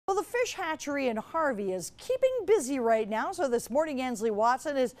fish hatchery in Harvey is keeping busy right now. So this morning, Ansley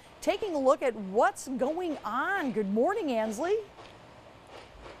Watson is taking a look at what's going on. Good morning, Ansley.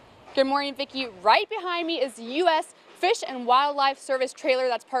 Good morning, Vicki. Right behind me is the U.S. Fish and Wildlife Service trailer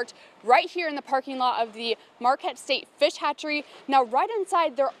that's parked right here in the parking lot of the Marquette State Fish Hatchery. Now, right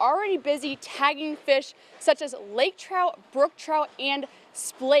inside, they're already busy tagging fish such as lake trout, brook trout, and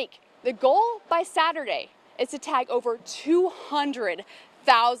splake. The goal by Saturday is to tag over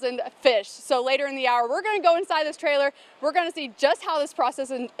 200,000 fish. So later in the hour, we're going to go inside this trailer. We're going to see just how this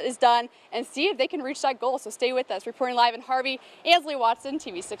process is done and see if they can reach that goal. So stay with us. Reporting live in Harvey, Ansley Watson,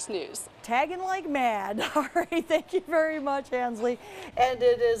 TV6 News. Tagging like mad. All right, thank you very much, Ansley. And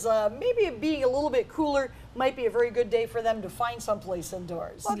it is maybe being a little bit cooler. Might be a very good day for them to find someplace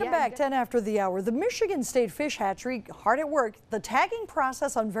indoors. Welcome back. 10 after the hour. The Michigan State Fish Hatchery, hard at work. The tagging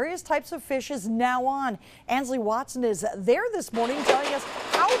process on various types of fish is now on. Ansley Watson is there this morning telling us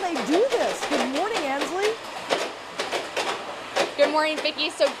how they do this. Good morning, Ansley. Good morning, Vicki.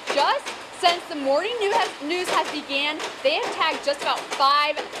 So just since the morning news has began, they have tagged just about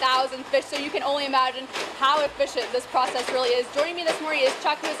 5,000 fish, so you can only imagine how efficient this process really is. Joining me this morning is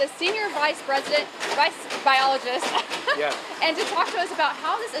Chuck, who is a senior vice biologist, yeah. And to talk to us about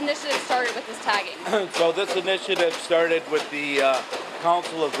how this initiative started with this tagging. So this initiative started with the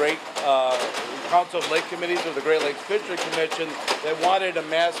Council of Lake Committees of the Great Lakes Fishery Commission that wanted a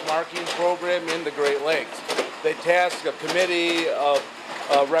mass marking program in the Great Lakes. They tasked a committee of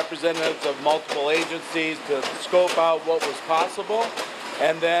representatives of multiple agencies to scope out what was possible,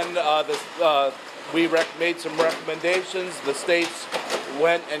 and then we made some recommendations. The states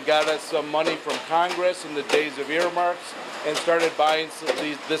went and got us some money from Congress in the days of earmarks and started buying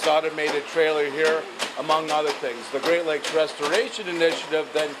this automated trailer here, among other things. The Great Lakes Restoration Initiative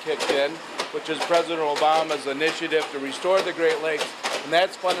then kicked in, which is President Obama's initiative to restore the Great Lakes, and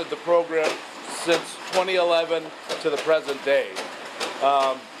that's funded the program since 2011 to the present day.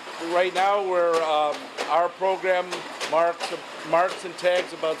 Right now, our program marks and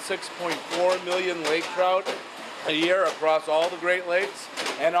tags about 6.4 million lake trout a year across all the Great Lakes,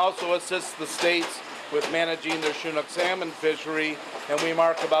 and also assists the states with managing their Chinook salmon fishery, and we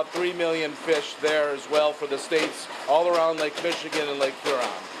mark about 3 million fish there as well for the states all around Lake Michigan and Lake Huron.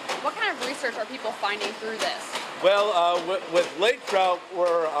 What kind of research are people finding through this? Well, with lake trout,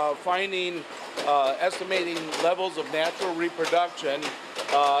 we're estimating levels of natural reproduction,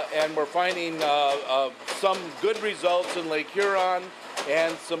 and we're finding some good results in Lake Huron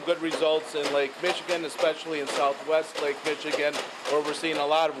and some good results in Lake Michigan, especially in southwest Lake Michigan, where we're seeing a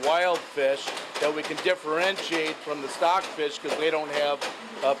lot of wild fish that we can differentiate from the stock fish because they don't have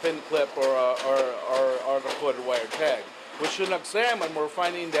a pin clip or the footed wire tag. With Chinook salmon, we're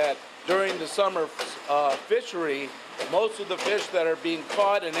finding that during the summer fishery, most of the fish that are being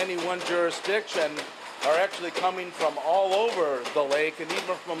caught in any one jurisdiction are actually coming from all over the lake and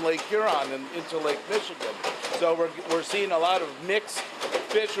even from Lake Huron and into Lake Michigan. So we're seeing a lot of mixed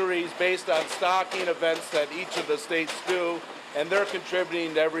fisheries based on stocking events that each of the states do, and they're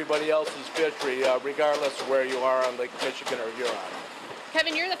contributing to everybody else's fishery, regardless of where you are on Lake Michigan or Huron.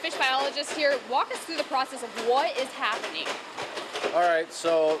 Kevin, you're the fish biologist here. Walk us through the process of what is happening. All right,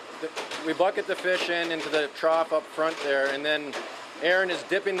 so we bucket the fish into the trough up front there, and then Aaron is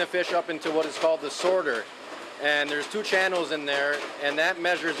dipping the fish up into what is called the sorter. And there's 2 channels in there, and that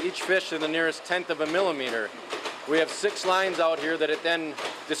measures each fish to the nearest 1/10 of a millimeter. We have 6 lines out here that it then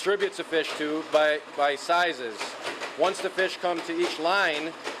distributes the fish to by sizes. Once the fish come to each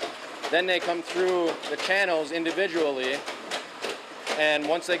line, then they come through the channels individually. And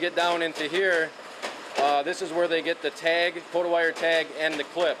once they get down into here, this is where they get the tag, photo-wire tag, and the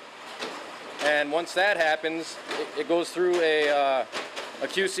clip. And once that happens, it goes through a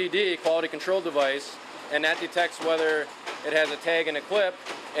QCD, quality control device, and that detects whether it has a tag and a clip.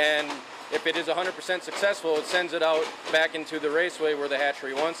 And if it is 100% successful, it sends it out back into the raceway where the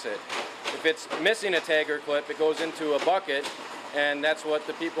hatchery wants it. If it's missing a tag or clip, it goes into a bucket, and that's what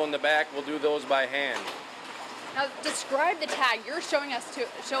the people in the back will do those by hand. Now, describe the tag. You're showing us it,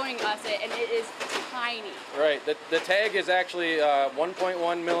 and it is tiny. Right. The tag is actually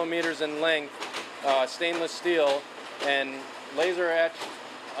 1.1 millimeters in length, stainless steel, and laser etched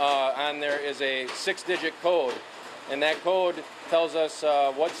on there is a 6-digit code, and that code tells us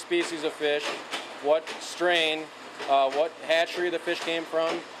what species of fish, what strain, what hatchery the fish came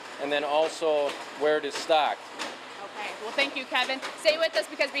from, and then also where it is stocked. Well, thank you, Kevin. Stay with us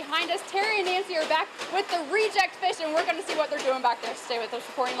because behind us, Terry and Nancy are back with the reject fish, and we're going to see what they're doing back there. Stay with us.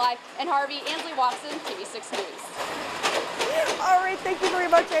 Reporting live in Harvey, Ansley Watson, TV6 News. All right, thank you very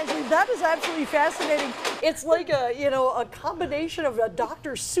much, Ansley. That is absolutely fascinating. It's like a, a combination of a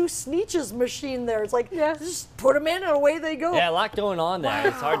Dr. Seuss Sneetch's machine there. It's like, just put them in and away they go. Yeah, a lot going on there. Wow.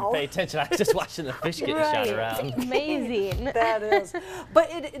 It's hard to pay attention. I was just watching the fish getting shot around. Amazing. That is.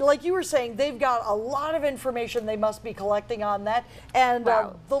 But like you were saying, they've got a lot of information they must be collecting on that. And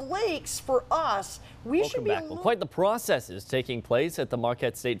the lakes, for us, we should be Welcome back. Well, quite the process is taking place at the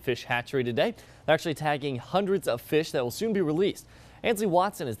Marquette State Fish Hatchery today. They're actually tagging hundreds of fish that will soon be released. Ansley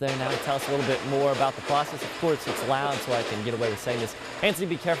Watson is there now to tell us a little bit more about the process. Of course, it's loud, so I can get away with saying this. Ansley,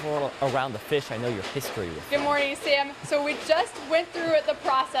 be careful around the fish. I know your history with Good morning, Sam. So we just went through the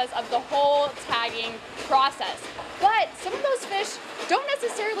process of the whole tagging process. But some of those fish don't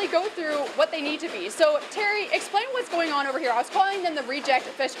necessarily go through what they need to be. So Terry, explain what's going on over here. I was calling them the reject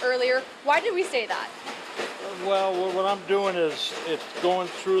fish earlier. Why did we say that? Well, what I'm doing is it's going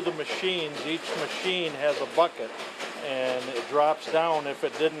through the machines. Each machine has a bucket, and it drops down if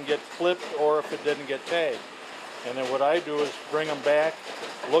it didn't get clipped or if it didn't get tagged. And then what I do is bring them back,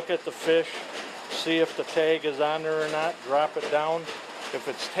 look at the fish, see if the tag is on there or not, drop it down. If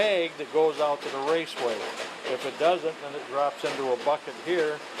it's tagged, it goes out to the raceway. If it doesn't, then it drops into a bucket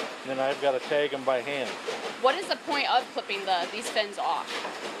here, and then I've got to tag them by hand. What is the point of clipping these fins off?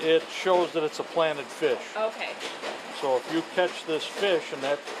 It shows that it's a planted fish. Okay. So if you catch this fish and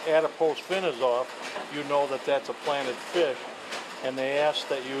that adipose fin is off, you know that that's a planted fish. And they ask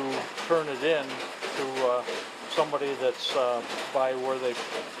that you turn it in to somebody that's by where they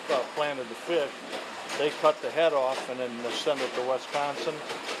planted the fish. They cut the head off and then they send it to Wisconsin.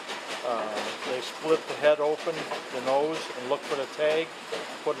 They split the head open, the nose, and look for the tag,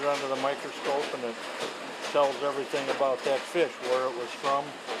 put it under the microscope, and it tells everything about that fish, where it was from,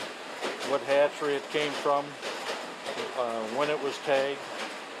 what hatchery it came from, when it was tagged,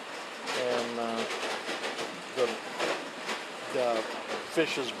 and the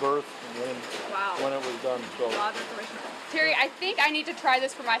fish's birth, and when it was done. So. A lot of information. Terry, I think I need to try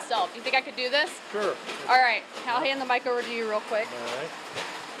this for myself. Do you think I could do this? Sure. All right, I'll hand the mic over to you real quick. All right.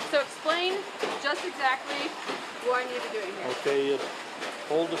 So explain just exactly what I need to be doing here. Okay, you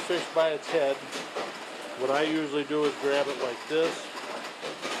hold the fish by its head. What I usually do is grab it like this,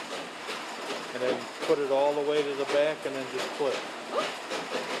 and then put it all the way to the back, and then just clip.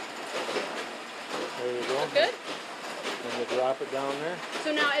 There you go. Good. And you drop it down there.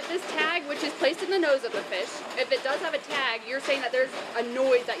 So now if this tag, which is placed in the nose of the fish, if it does have a tag, you're saying that there's a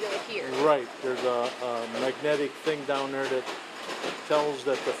noise that you'll hear. Right. There's a magnetic thing down there that tells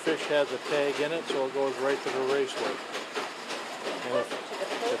that the fish has a tag in it, so it goes right to the raceway. And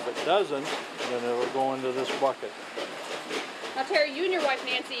if it doesn't, then it'll go into this bucket. Now Terry, you and your wife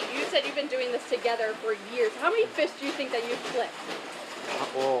Nancy, you said you've been doing this together for years. How many fish do you think that you've clipped?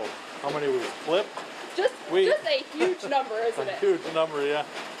 Oh, how many we've clipped? Just a huge number, isn't it? A huge number, yeah.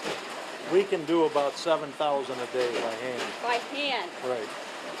 We can do about 7,000 a day by hand. By hand? Right.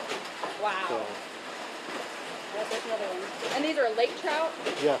 Wow. So. Yeah, there's another one. And these are lake trout?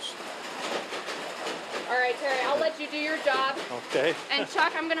 Yes. All right, Terry, I'll let you do your job. Okay. And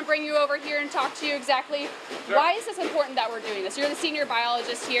Chuck, I'm going to bring you over here and talk to you exactly why is this important that we're doing this? You're the senior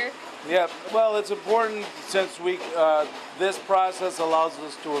biologist here. Yeah, well, it's important since this process allows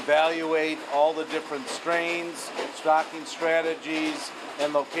us to evaluate all the different strains, stocking strategies,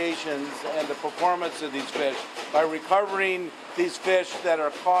 and locations, and the performance of these fish by recovering these fish that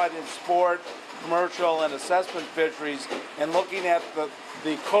are caught in sport, commercial, and assessment fisheries, and looking at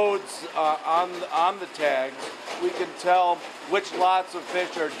the codes on the tags. We can tell which lots of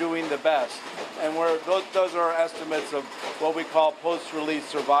fish are doing the best, and those are our estimates of what we call post-release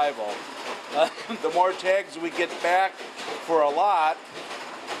survival. The more tags we get back for a lot,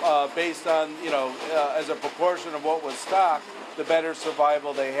 based on as a proportion of what was stocked, the better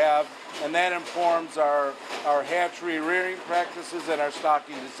survival they have, and that informs our hatchery rearing practices and our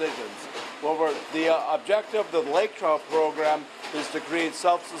stocking decisions. Well, the objective of the lake trout program is to create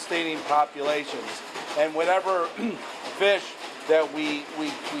self-sustaining populations, and whatever fish that we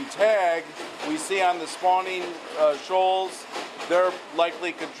tag, we see on the spawning shoals, they're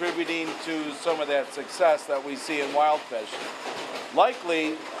likely contributing to some of that success that we see in wild fish.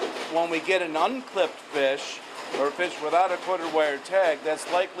 Likely, when we get an unclipped fish, or a fish without a coated wire tag, that's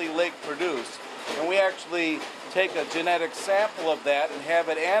likely lake produced. And we actually take a genetic sample of that and have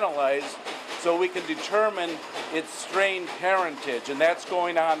it analyzed so we can determine its strain parentage. And that's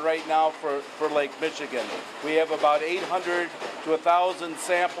going on right now for Lake Michigan. We have about 800 to 1,000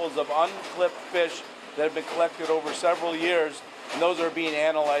 samples of unclipped fish that have been collected over several years, and those are being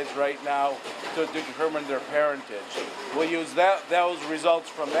analyzed right now to determine their parentage. We'll use those results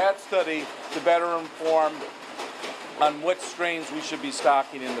from that study to better inform on what strains we should be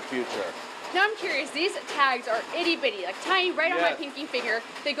stocking in the future. Now I'm curious, these tags are itty bitty, like tiny, right on my pinky finger.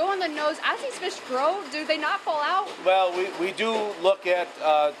 They go on the nose. As these fish grow, do they not fall out? Well, we do look at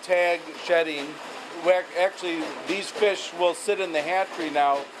tag shedding. Actually, these fish will sit in the hatchery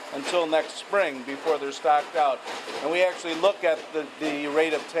now until next spring before they're stocked out. And we actually look at the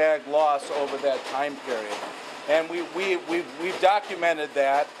rate of tag loss over that time period. And we've documented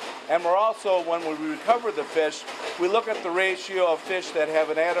that. And we're also, when we recover the fish, we look at the ratio of fish that have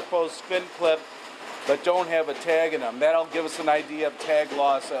an adipose fin clip but don't have a tag in them. That'll give us an idea of tag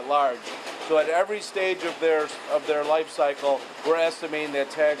loss at large. So at every stage of their life cycle, we're estimating that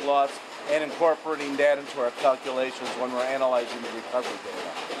tag loss and incorporating that into our calculations when we're analyzing the recovery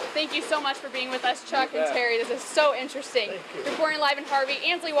data. Thank you so much for being with us, Chuck and Terry. This is so interesting. Reporting live in Harvey,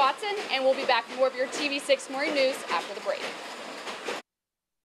 Ansley Watson, and we'll be back with more of your TV6 Morning News after the break.